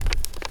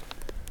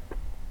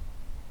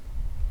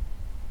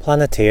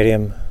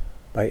Planetarium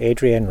by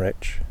Adrienne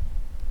Rich.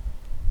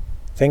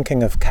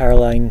 Thinking of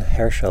Caroline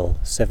Herschel,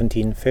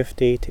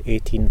 1750 to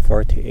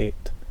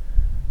 1848,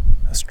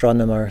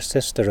 astronomer,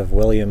 sister of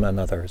William and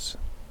others.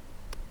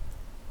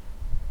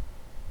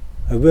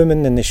 A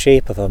woman in the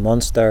shape of a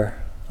monster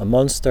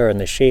in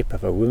the shape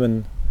of a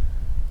woman.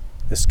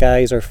 The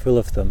skies are full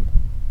of them.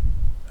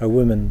 A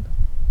woman.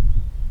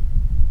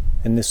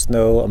 In the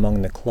snow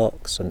among the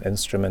clocks and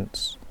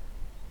instruments,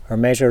 or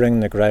measuring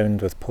the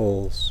ground with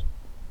poles.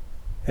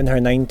 In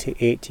her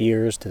 98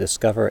 years to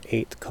discover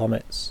 8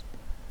 comets,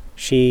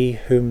 she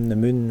whom the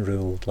moon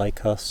ruled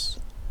like us,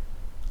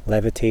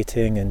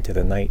 levitating into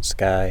the night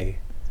sky,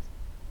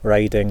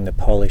 riding the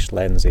polished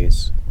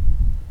lenses.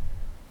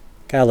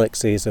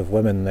 Galaxies of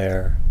women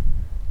there,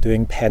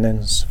 doing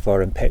penance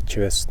for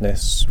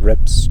impetuousness,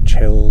 ribs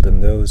chilled in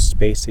those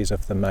spaces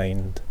of the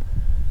mind.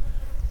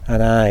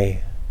 And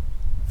I,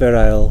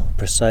 virile,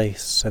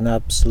 precise, and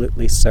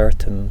absolutely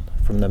certain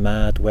from the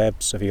mad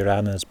webs of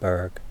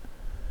Johannesburg,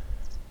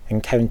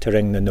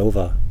 encountering the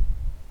nova,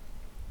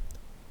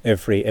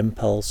 every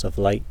impulse of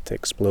light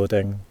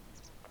exploding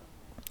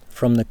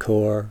from the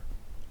core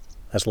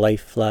as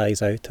life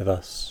flies out of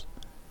us,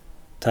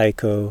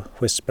 Tycho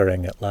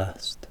whispering at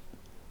last,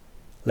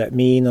 "Let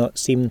me not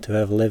seem to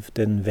have lived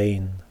in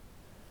vain.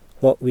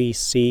 What we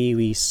see,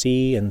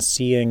 and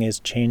seeing is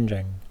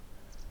changing.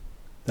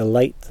 The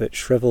light that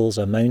shrivels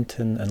a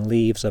mountain and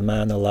leaves a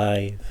man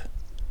alive.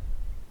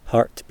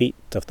 Heartbeat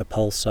of the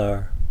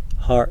pulsar,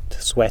 heart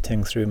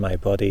sweating through my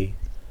body,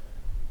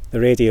 the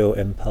radio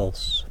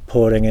impulse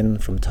pouring in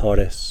from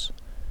Taurus.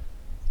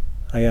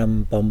 I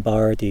am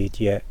bombarded,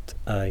 yet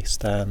I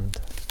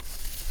stand.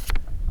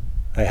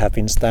 I have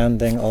been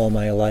standing all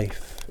my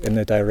life in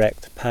the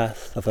direct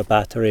path of a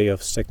battery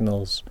of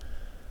signals,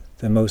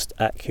 the most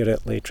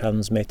accurately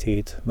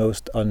transmitted,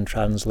 most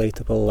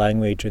untranslatable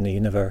language in the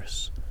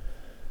universe.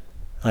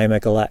 I am a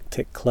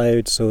galactic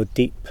cloud so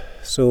deep,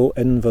 so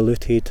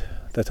involuted,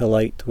 that a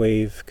light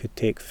wave could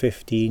take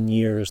 15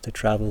 years to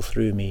travel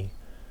through me,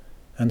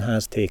 and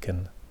has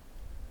taken.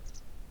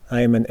 I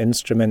am an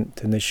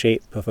instrument in the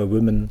shape of a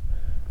woman,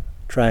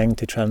 trying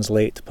to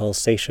translate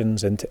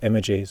pulsations into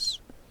images,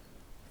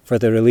 for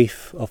the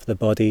relief of the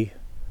body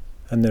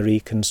and the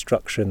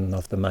reconstruction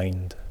of the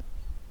mind.